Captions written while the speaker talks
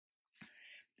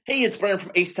Hey, it's Brian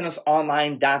from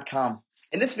AceTennisOnline.com.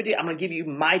 In this video, I'm going to give you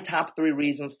my top 3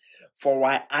 reasons for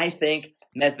why I think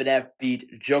Medvedev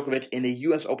beat Djokovic in the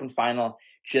U.S. Open final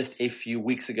just a few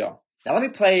weeks ago. Now, let me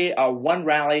play one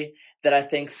rally that I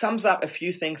think sums up a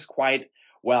few things quite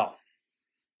well.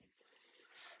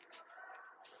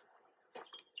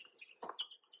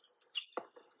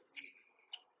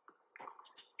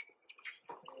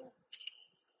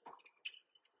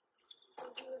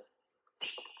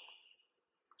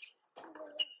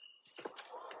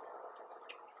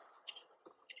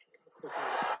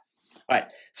 All right,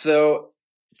 so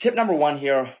tip number 1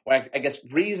 here, well, I guess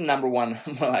reason number 1,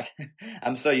 more like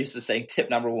I'm so used to saying tip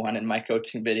number 1 in my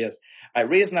coaching videos. All right,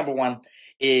 reason number 1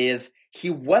 is he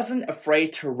wasn't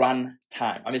afraid to run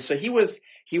time. So he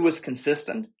was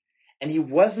consistent and he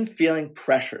wasn't feeling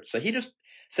pressured. So he just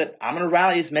said, I'm going to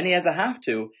rally as many as I have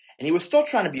to. And he was still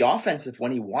trying to be offensive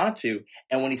when he wanted to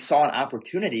and when he saw an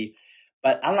opportunity.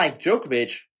 But unlike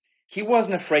Djokovic, he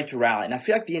wasn't afraid to rally. And I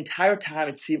feel like the entire time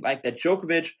it seemed like that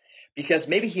Djokovic, because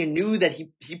maybe he knew that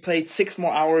he played 6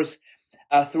 more hours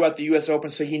throughout the U.S. Open,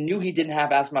 so he knew he didn't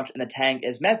have as much in the tank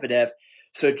as Medvedev.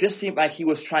 So it just seemed like he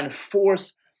was trying to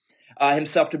force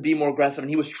himself to be more aggressive, and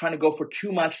he was trying to go for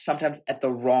too much, sometimes at the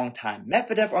wrong time.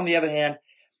 Medvedev, on the other hand,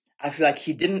 I feel like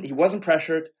he wasn't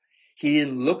pressured. He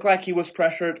didn't look like he was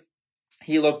pressured.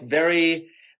 He looked very,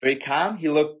 very calm. He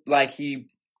looked like he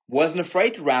wasn't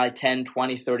afraid to rally 10,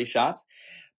 20, 30 shots.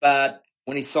 But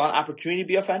when he saw an opportunity to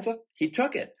be offensive, he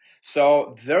took it.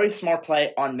 So very smart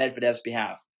play on Medvedev's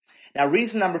behalf. Now,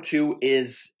 reason number 2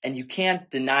 is, and you can't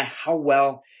deny how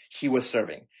well he was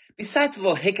serving. Besides a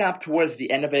little hiccup towards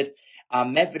the end of it,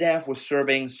 Medvedev was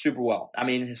serving super well.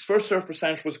 His first serve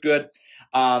percentage was good.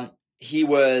 He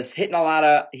was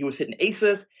hitting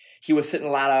aces. He was hitting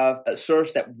a lot of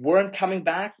serves that weren't coming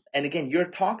back. And again,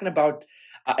 you're talking about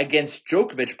against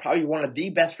Djokovic, probably one of the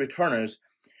best returners,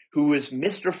 who is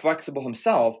Mr. Flexible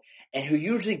himself, and who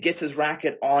usually gets his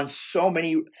racket on so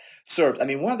many serves.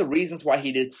 One of the reasons why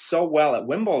he did so well at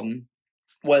Wimbledon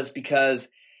was because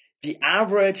the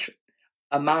average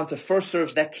amount of first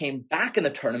serves that came back in the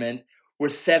tournament were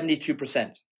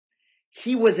 72%.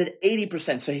 He was at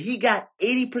 80%, so he got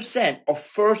 80% of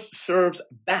first serves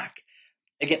back.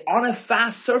 Again, on a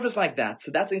fast surface like that.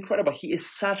 So that's incredible. He is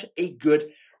such a good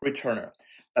returner.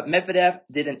 But Medvedev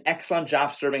did an excellent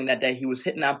job serving that day. He was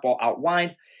hitting that ball out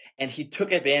wide, and he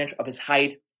took advantage of his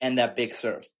height and that big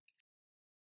serve.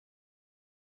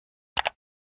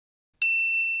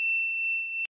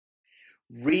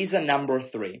 Reason number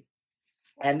 3.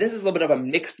 And this is a little bit of a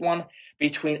mixed one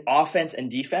between offense and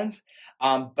defense.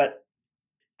 But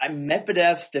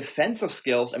Medvedev's defensive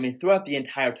skills, throughout the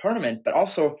entire tournament, but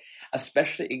also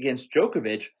especially against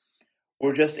Djokovic,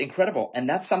 were just incredible. And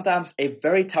that's sometimes a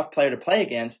very tough player to play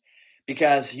against,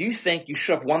 because you think you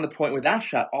should have won the point with that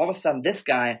shot. All of a sudden, this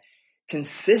guy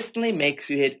consistently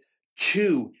makes you hit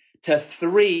 2 to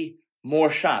 3 more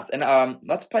shots. And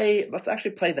let's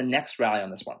actually play the next rally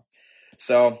on this one.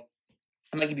 So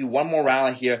I'm going to give you one more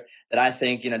rally here that I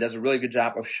think does a really good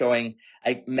job of showing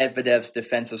Medvedev's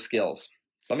defensive skills.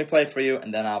 So let me play it for you,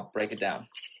 and then I'll break it down.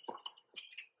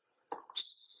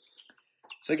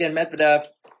 So again, Medvedev,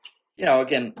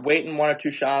 again, waiting 1 or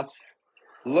 2 shots.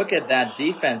 Look at that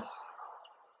defense.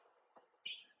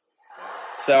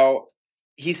 So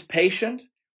he's patient,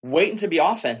 waiting to be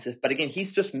offensive. But again,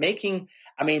 he's just making,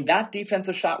 that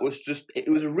defensive shot was it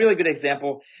was a really good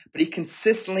example, but he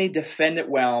consistently defended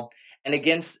well. And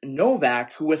against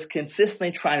Novak, who was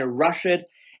consistently trying to rush it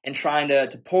and trying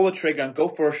to pull the trigger and go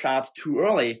for shots too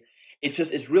early,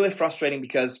 it's really frustrating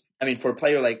because, for a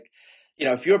player like,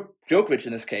 if you're Djokovic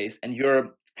in this case, and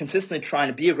you're consistently trying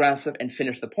to be aggressive and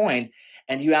finish the point,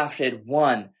 and you have to hit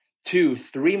 1, 2,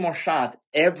 3 more shots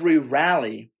every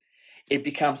rally, it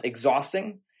becomes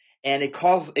exhausting, and it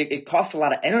costs a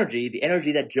lot of energy, the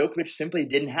energy that Djokovic simply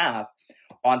didn't have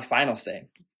on finals day.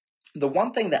 The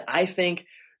one thing that I think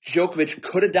Djokovic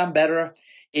could have done better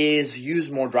is use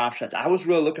more drop shots. I was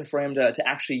really looking for him to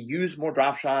actually use more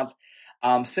drop shots,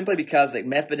 simply because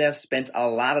Medvedev spends a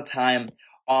lot of time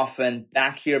often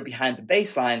back here behind the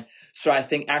baseline. So I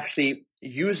think actually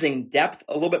using depth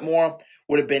a little bit more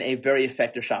would have been a very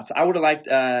effective shot. So I would liked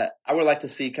to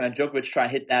see kind of Djokovic try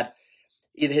and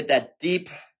either hit that deep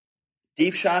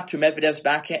shot to Medvedev's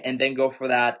backhand and then go for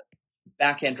that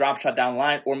backhand drop shot down the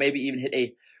line, or maybe even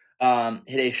hit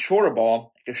a shorter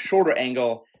ball, like a shorter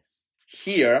angle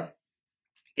here,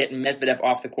 getting Medvedev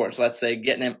off the court. So let's say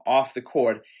getting him off the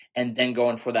court and then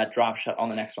going for that drop shot on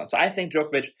the next one. So I think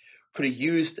Djokovic could have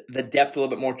used the depth a little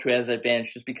bit more to his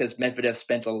advantage, just because Medvedev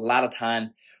spends a lot of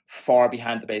time far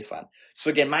behind the baseline. So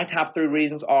again, my top 3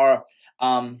 reasons are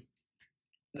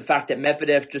the fact that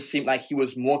Medvedev just seemed like he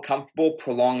was more comfortable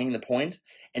prolonging the point,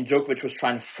 and Djokovic was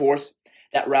trying to force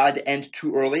that rally to end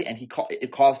too early, and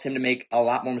it caused him to make a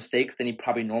lot more mistakes than he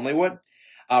probably normally would.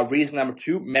 Reason number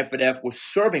two, Medvedev was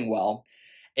serving well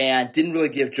and didn't really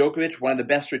give Djokovic, one of the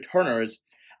best returners,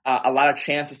 a lot of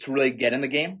chances to really get in the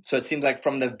game. So it seems like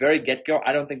from the very get-go,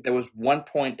 I don't think there was one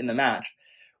point in the match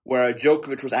where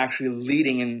Djokovic was actually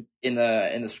leading in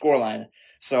the scoreline.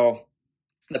 So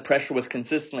the pressure was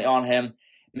consistently on him.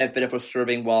 Medvedev was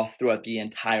serving well throughout the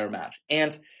entire match.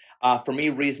 And for me,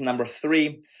 reason number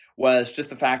three was just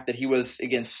the fact that he was,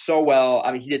 again, so well.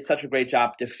 I mean, he did such a great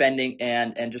job defending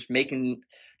and just making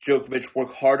Djokovic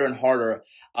work harder and harder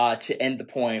to end the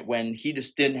point when he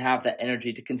just didn't have that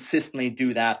energy to consistently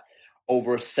do that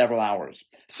over several hours.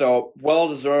 So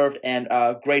well-deserved and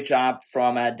great job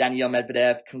from Daniil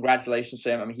Medvedev. Congratulations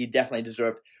to him. I mean, he definitely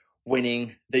deserved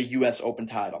winning the U.S. Open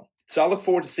title. So I look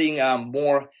forward to seeing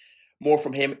more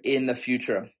from him in the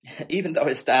future, even though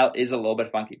his style is a little bit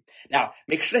funky. Now,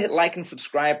 make sure to hit like and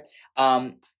subscribe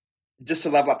just to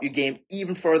level up your game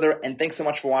even further. And thanks so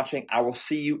much for watching. I will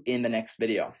see you in the next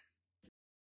video.